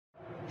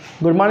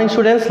Good morning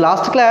students.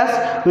 Last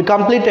class we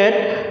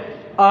completed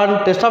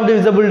on test of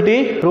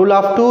divisibility, rule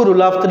of 2,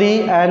 rule of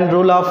 3 and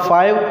rule of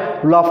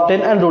 5, rule of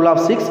 10 and rule of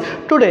 6.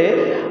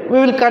 Today we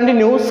will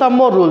continue some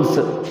more rules.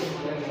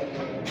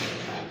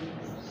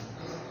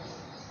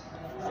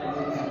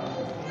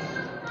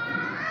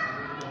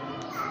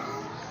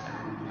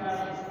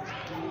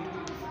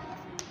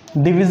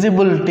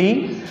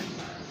 Divisibility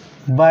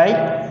by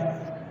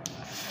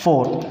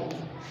 4.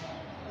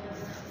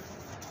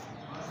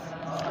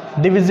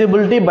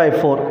 Divisibility by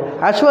 4.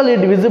 Actually,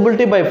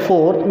 divisibility by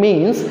 4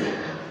 means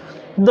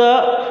in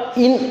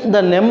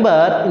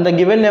the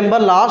given number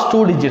last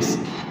two digits.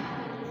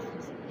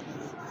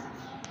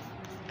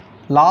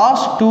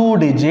 Last two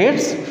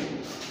digits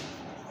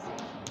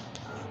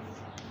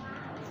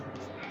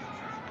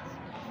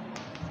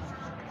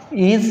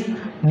is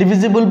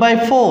divisible by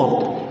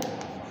 4.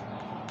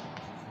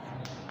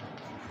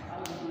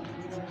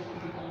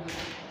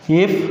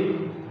 If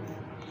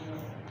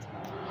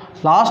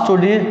last two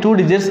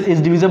digits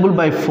is divisible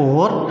by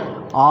 4,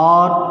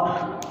 or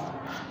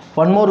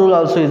one more rule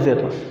also is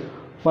there.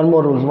 One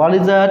more rule. What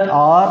is that?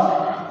 Or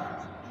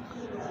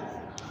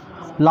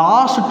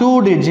last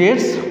two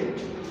digits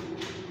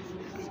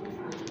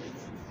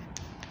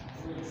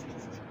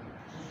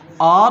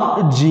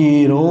are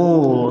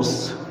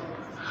zeros.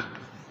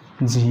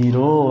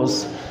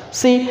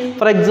 See,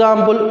 for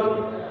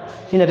example,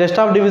 in the test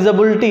of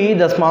divisibility,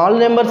 the small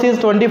numbers is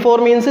 24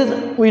 means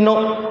we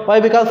know. Why?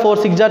 Because 4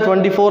 6 are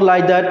 24,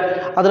 like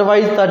that.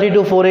 Otherwise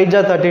 32, 4 8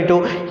 are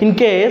 32. In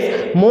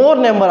case more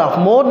number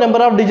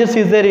of digits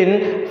is there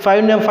in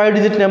 5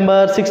 digit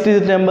number, 6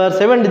 digit number,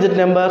 7 digit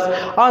numbers,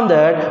 on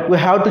that we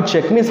have to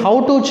check. Means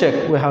how to check?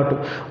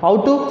 How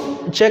to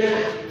check?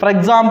 For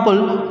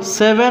example,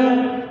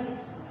 7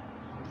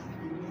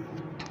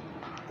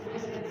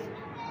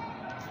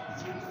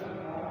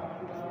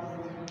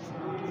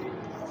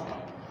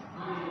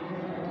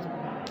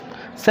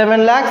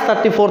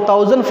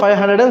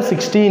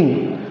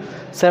 7,34,516.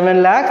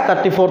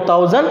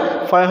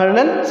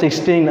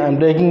 7,34,516. I am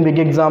taking big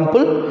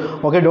example.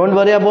 Okay, don't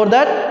worry about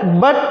that.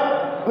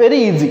 But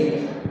very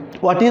easy.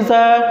 What is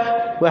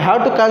that? We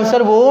have to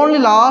consider only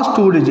last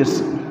two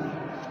digits.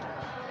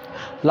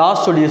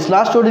 Last two digits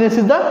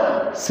is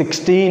the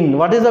 16.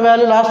 What is the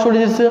value? Last two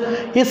digits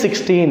is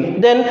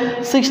 16.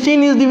 Then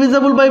 16 is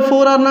divisible by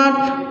 4 or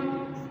not?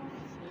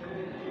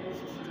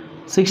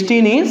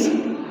 16 is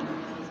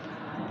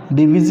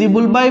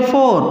divisible by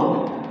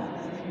 4.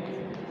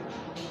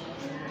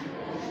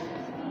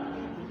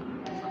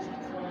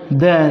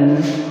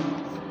 Then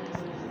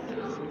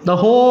the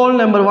whole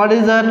number, what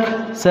is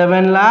that?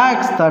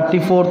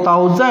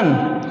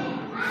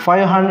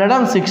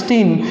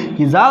 7,34,516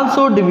 is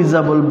also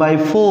divisible by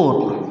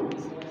 4.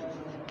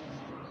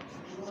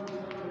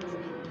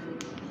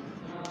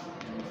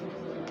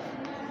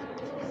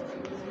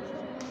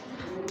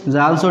 Is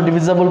also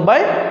divisible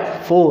by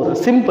 4.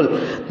 Simple.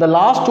 The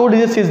last two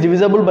digits is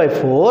divisible by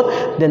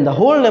 4, then the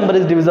whole number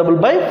is divisible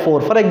by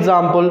 4. For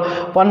example,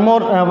 one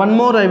more I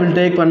will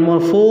take. One more.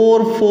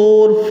 4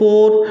 4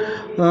 4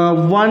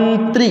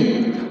 1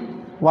 3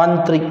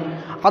 1 3.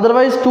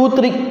 Otherwise 2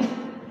 3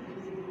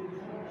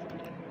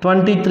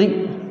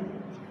 23.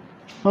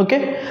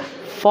 Okay,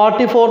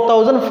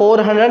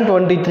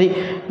 44,423.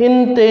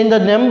 In the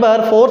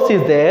number 4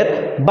 is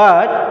there,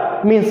 but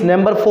means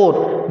number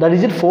 4, the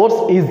digit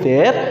 4 is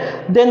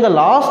there, then the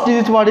last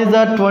digit, what is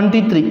that?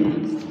 23.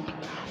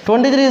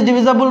 23 is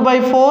divisible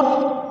by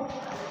 4.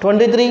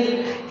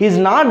 23 is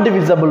not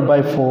divisible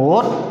by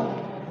 4.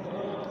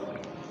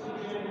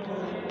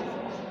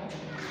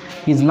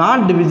 Is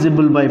not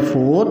divisible by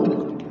 4.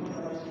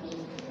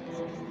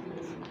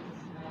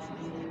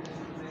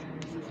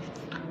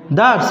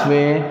 That's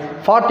way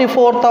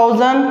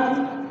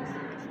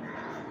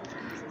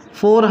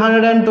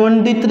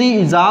 44,423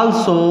 is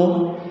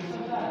also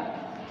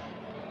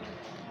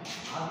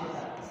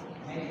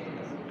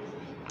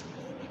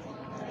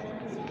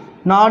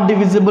not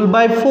divisible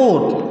by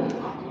 4.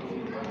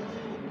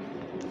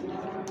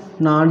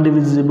 Not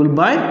divisible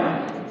by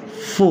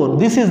 4.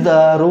 This is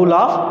the rule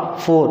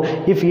of 4.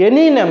 If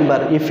any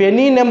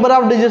number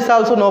of digits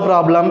also, no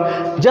problem.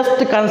 Just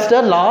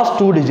consider last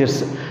two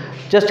digits.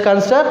 Just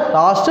consider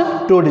last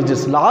two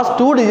digits. Last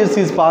two digits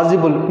is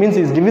possible, means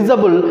is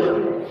divisible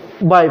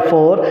by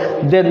 4.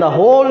 Then the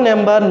whole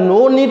number,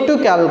 no need to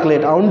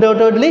calculate.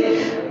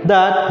 Undoubtedly,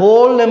 that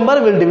whole number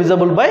will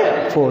divisible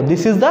by 4.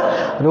 This is the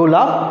rule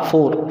of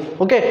 4.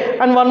 Okay.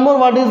 And one more,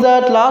 what is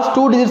that? Last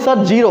two digits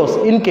are zeros.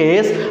 In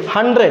case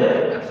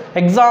 100,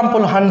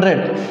 example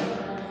 100,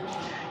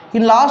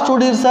 in last two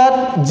digits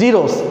are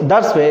zeros.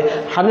 That's why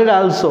 100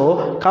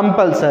 also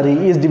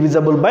compulsory is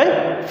divisible by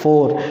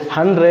 4.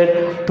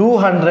 100,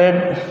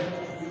 200,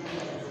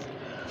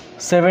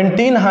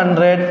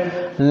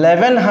 1700,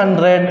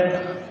 1100,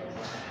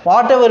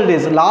 whatever it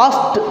is,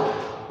 last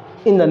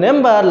in the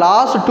number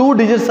last two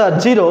digits are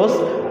zeros,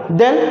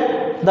 then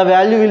the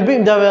value will be,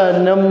 the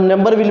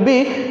number will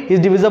be is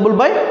divisible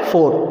by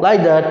 4.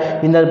 Like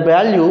that, in the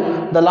value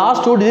the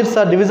last two digits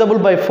are divisible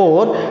by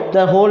 4,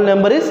 the whole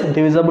number is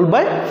divisible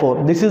by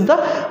 4. This is the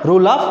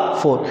rule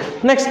of 4.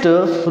 Next,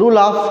 rule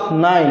of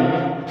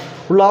 9,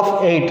 rule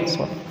of 8,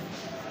 sorry.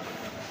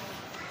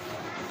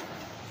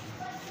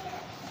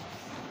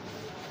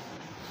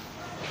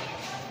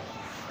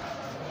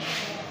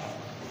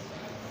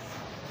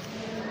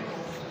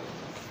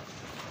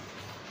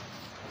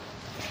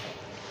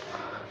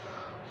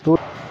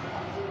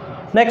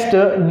 Next,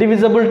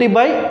 divisibility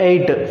by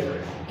 8.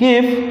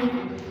 If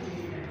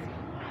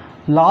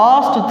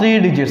last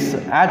 3 digits,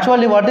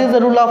 actually what is the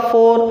rule of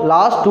 4?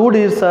 Last 2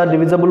 digits are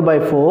divisible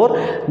by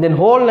 4, then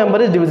whole number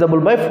is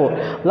divisible by 4.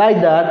 Like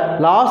that,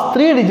 last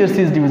 3 digits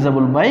is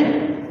divisible by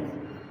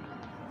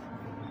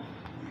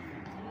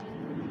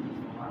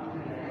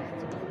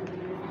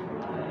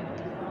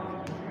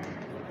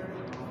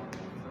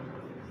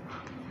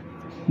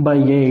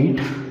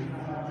 8,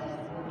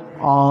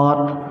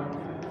 or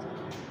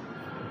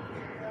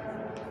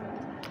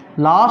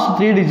last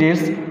 3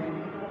 digits,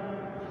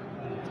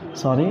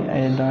 sorry, I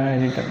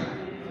edited,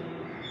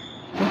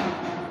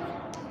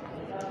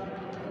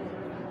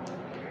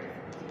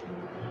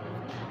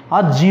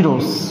 are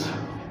zeros.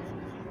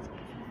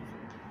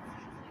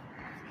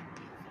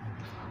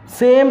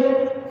 Same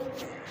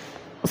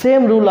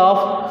rule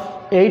of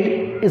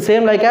 8 is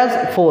same like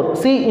as 4.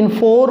 See, in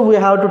 4 we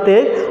have to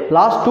take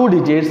last 2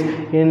 digits,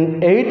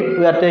 in 8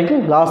 we are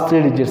taking last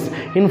 3 digits.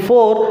 In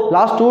 4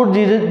 last 2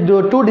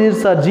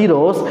 digits are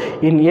zeros,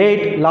 in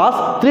 8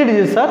 last 3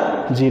 digits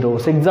are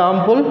zeros.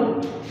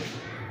 Example,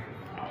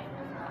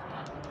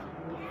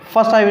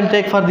 first I will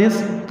take for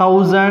this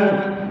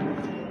 1000,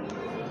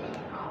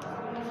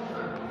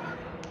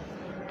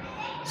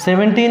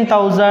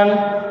 17,000,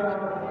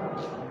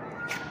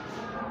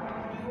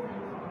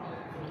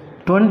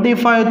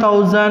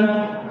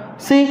 25,000.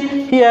 See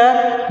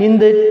here, in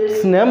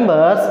these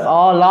numbers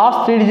all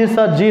last 3 digits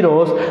are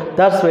zeros,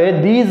 that's why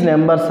these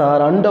numbers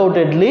are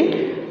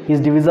undoubtedly is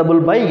divisible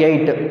by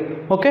 8.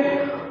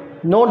 Okay,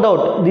 no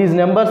doubt these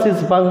numbers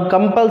is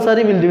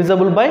compulsory will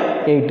divisible by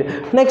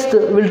 8. Next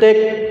we'll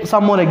take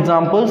some more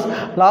examples.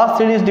 Last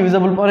 3 is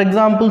divisible, for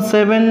example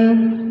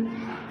 7,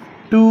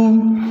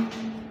 2,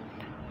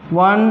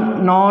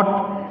 1,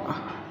 not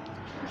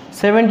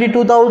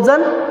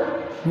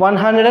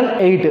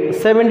 72,108.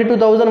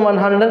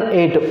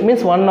 72,108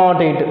 means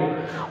 108.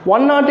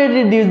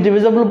 108 is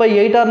divisible by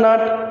 8 or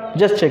not?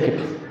 Just check it.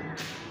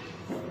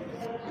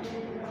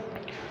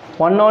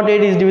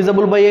 108 is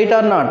divisible by 8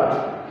 or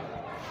not?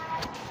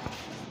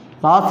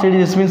 Last 3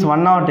 digits means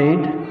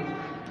 108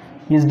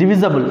 is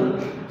divisible.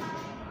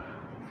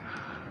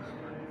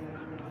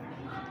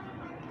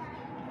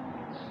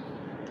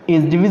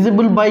 Is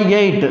divisible by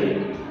 8.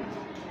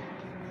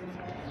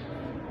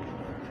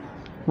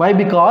 Why?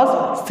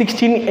 Because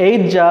 16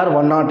 8s are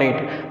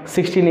 108.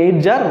 16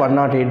 8s are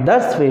 108.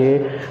 That's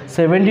why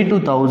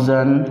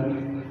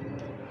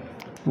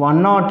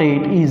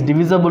 72,108 is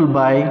divisible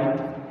by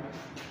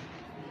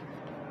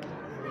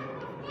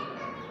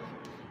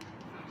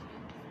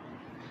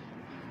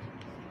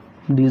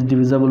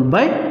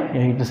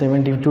 8.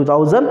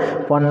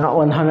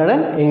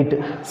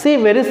 72,108. See,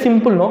 very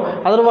simple, no?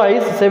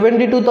 Otherwise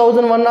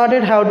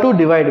 72,108 have to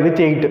divide with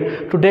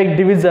 8. To take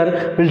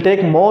division will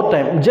take more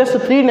time. Just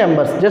 3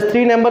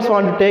 numbers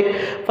want to take.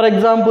 For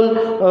example,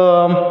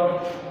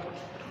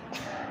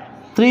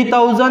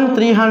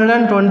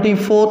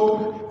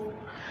 3,324.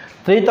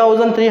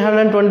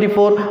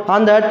 3,324.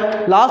 On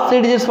that, last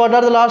 3 digits, what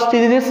are the last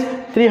 3 digits?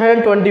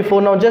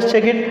 324. Now just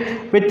check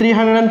it with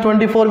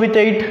 324 with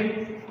 8.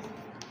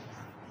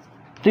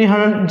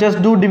 300,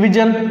 just do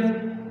division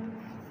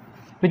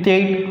with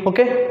 8.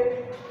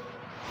 Okay,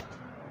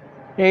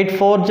 8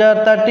 4s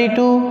are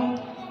 32.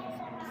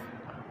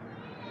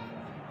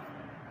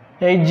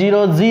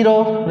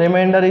 800,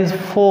 remainder is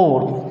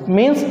 4,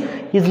 means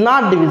is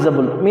not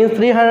divisible, means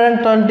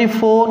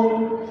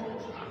 324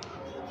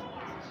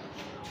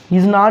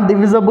 is not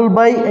divisible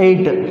by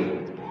 8.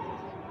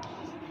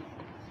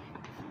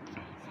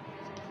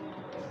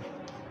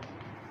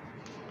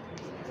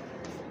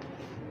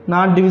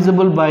 Not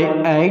divisible by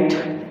 8.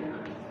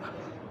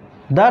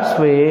 That's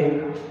way,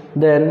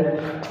 then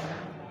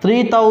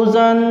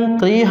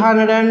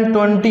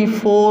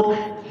 3,324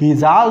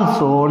 is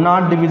also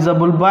not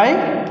divisible by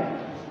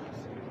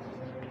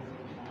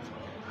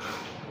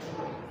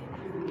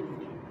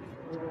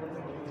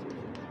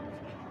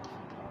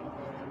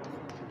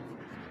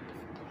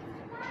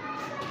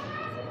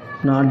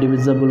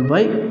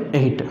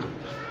 8.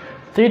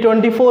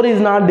 324 is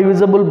not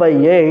divisible by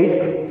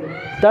 8.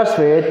 That's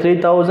why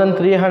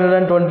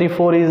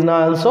 3,324 is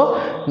also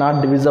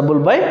not divisible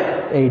by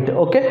 8.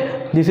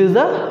 Okay, this is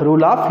the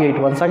rule of 8.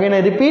 Once again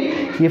I repeat,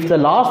 if the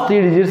last three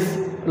digits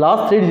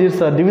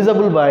are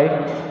divisible by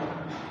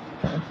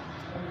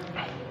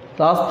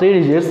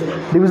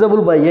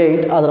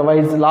 8,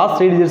 otherwise last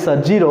 3 digits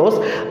are zeros,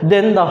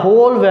 then the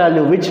whole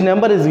value which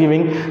number is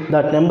giving,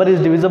 that number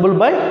is divisible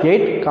by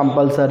 8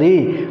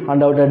 compulsory,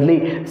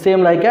 undoubtedly.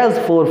 Same like as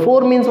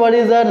 4 means what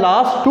is that?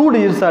 Last 2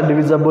 digits are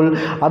divisible,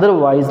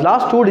 otherwise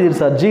last 2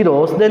 digits are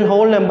zeros, then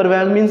whole number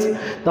value means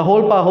the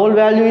whole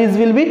value is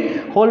will be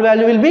whole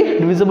value will be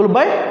divisible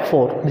by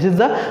 4. This is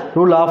the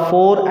rule of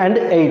 4 and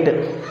 8.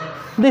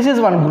 This is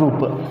one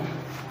group.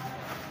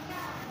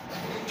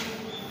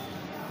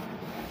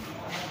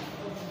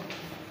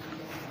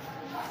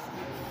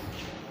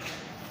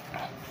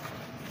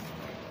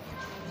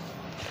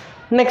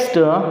 Next,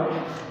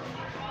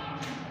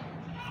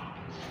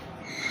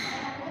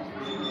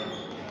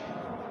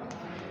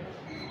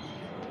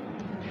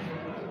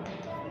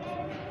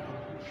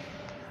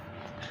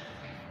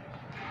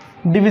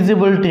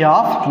 divisibility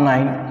of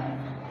 9.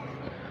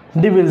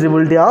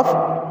 Divisibility of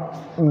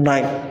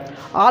 9.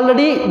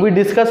 Already we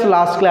discussed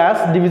last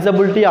class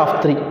divisibility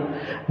of 3.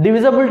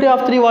 Divisibility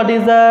of 3, what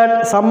is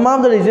that? Sum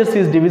of the digits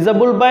is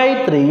divisible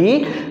by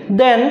 3,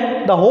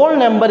 then the whole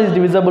number is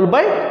divisible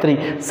by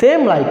 3.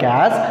 Same like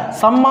as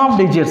sum of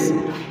digits.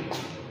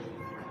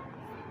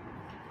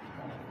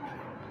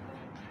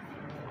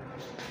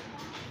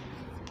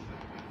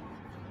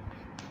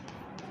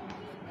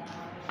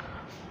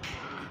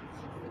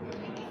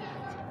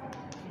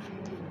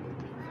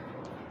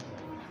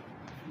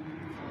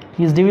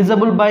 Is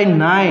divisible by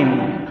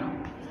 9.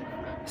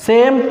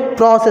 Same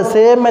process,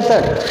 same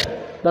method.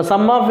 The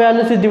sum of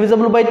values is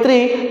divisible by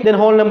 3, then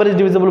whole number is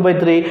divisible by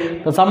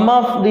 3. The sum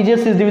of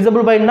digits is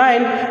divisible by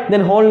 9,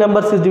 then whole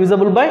numbers is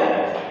divisible by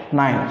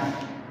 9.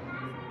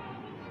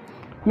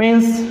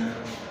 Means,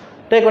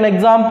 take one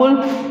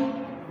example.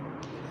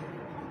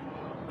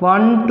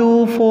 1,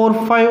 2, 4,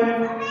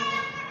 5.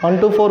 1,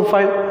 2, 4,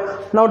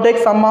 5. Now take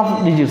sum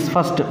of digits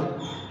first.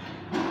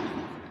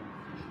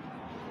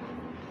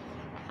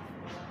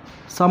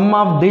 Sum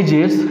of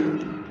digits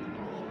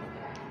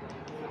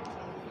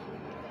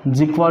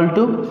is equal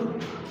to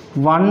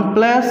 1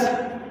 plus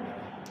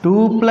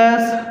 2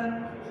 plus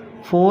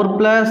 4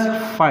 plus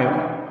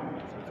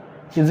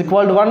 5 is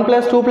equal to 1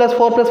 plus 2 plus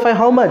 4 plus 5.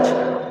 How much?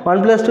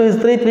 1 plus 2 is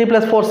 3, 3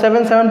 plus 4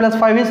 7, 7 plus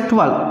 5 is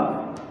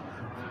 12.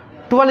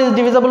 12 is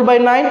divisible by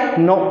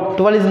 9? No,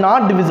 12 is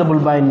not divisible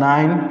by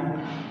 9.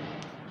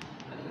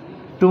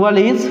 12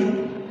 is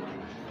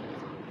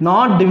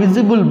not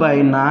divisible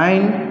by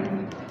 9.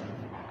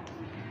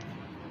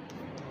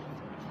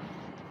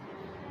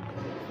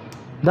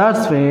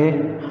 That's why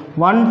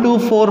 1, 2,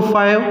 4,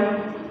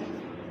 5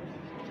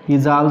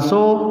 is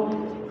also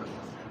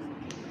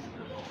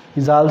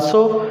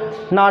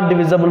not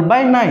divisible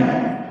by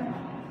 9.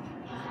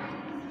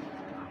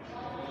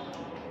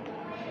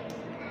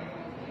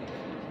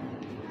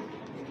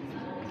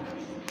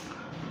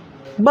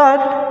 But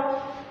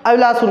I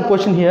will ask one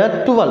question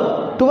here.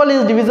 12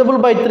 is divisible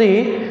by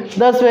 3.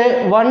 That's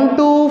why 1,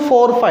 2,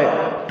 4,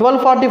 5.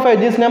 12, 45.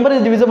 This number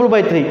is divisible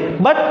by 3.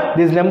 But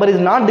this number is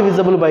not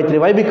divisible by 3.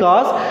 Why?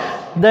 Because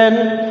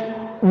then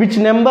which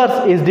numbers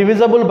is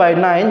divisible by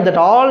 9? That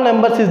all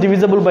numbers is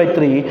divisible by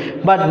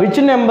 3. But which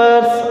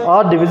numbers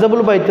are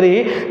divisible by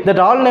 3? That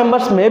all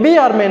numbers may be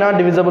or may not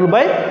divisible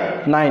by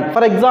 9.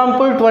 For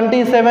example,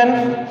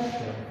 27.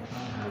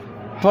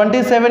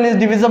 27 is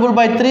divisible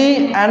by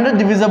 3 and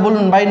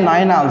divisible by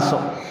 9 also.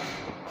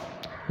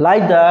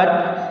 Like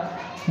that.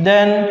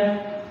 Then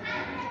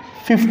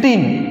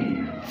 15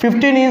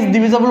 is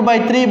divisible by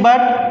 3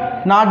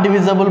 but not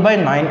divisible by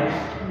 9.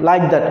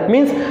 Like that.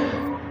 Means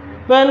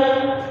when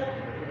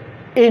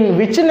in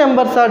which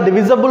numbers are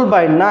divisible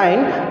by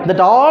 9, that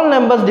all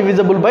numbers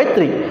divisible by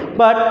 3.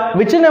 But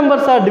which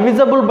numbers are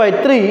divisible by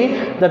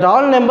 3, that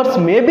all numbers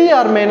may be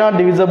or may not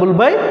divisible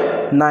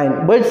by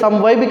 9. But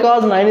some way,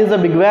 because 9 is a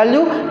big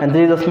value and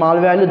 3 is a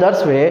small value.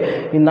 That's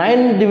way in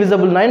 9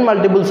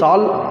 multiples,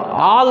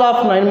 all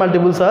of 9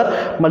 multiples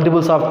are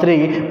multiples of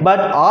 3.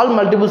 But all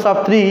multiples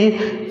of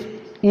 3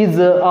 is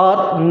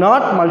are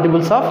not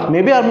multiples of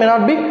maybe or may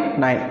not be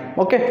 9.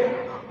 Okay.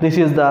 This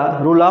is the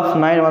rule of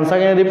 9. Once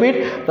again I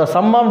repeat, the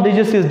sum of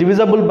digits is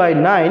divisible by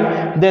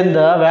 9, then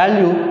the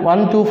value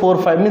 1, 2,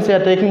 4, 5, means we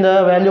are taking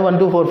the value 1,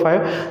 2, 4,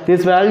 5.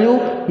 This value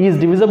is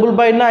divisible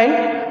by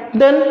 9,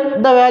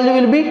 then the value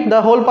will be,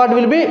 the whole part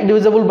will be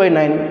divisible by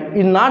 9.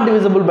 Is not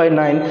divisible by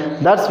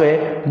 9. That's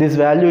why this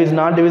value is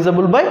not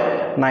divisible by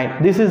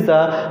 9. This is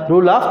the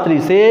rule of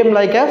 3, same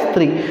like as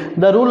 3.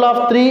 The rule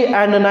of 3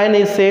 and 9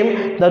 is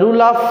same. The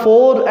rule of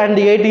 4 and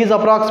 8 is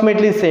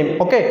approximately same.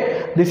 Okay.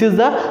 This is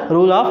the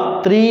rule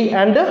of 3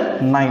 and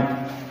 9.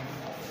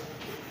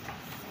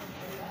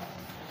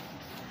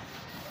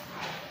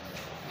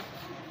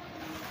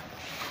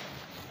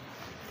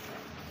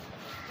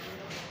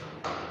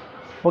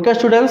 Okay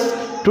students,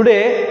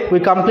 today we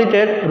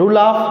completed rule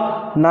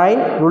of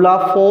 9, rule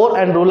of 4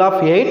 and rule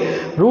of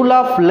 8, rule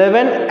of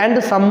 11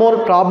 and some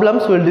more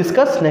problems we will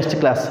discuss next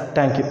class.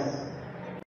 Thank you.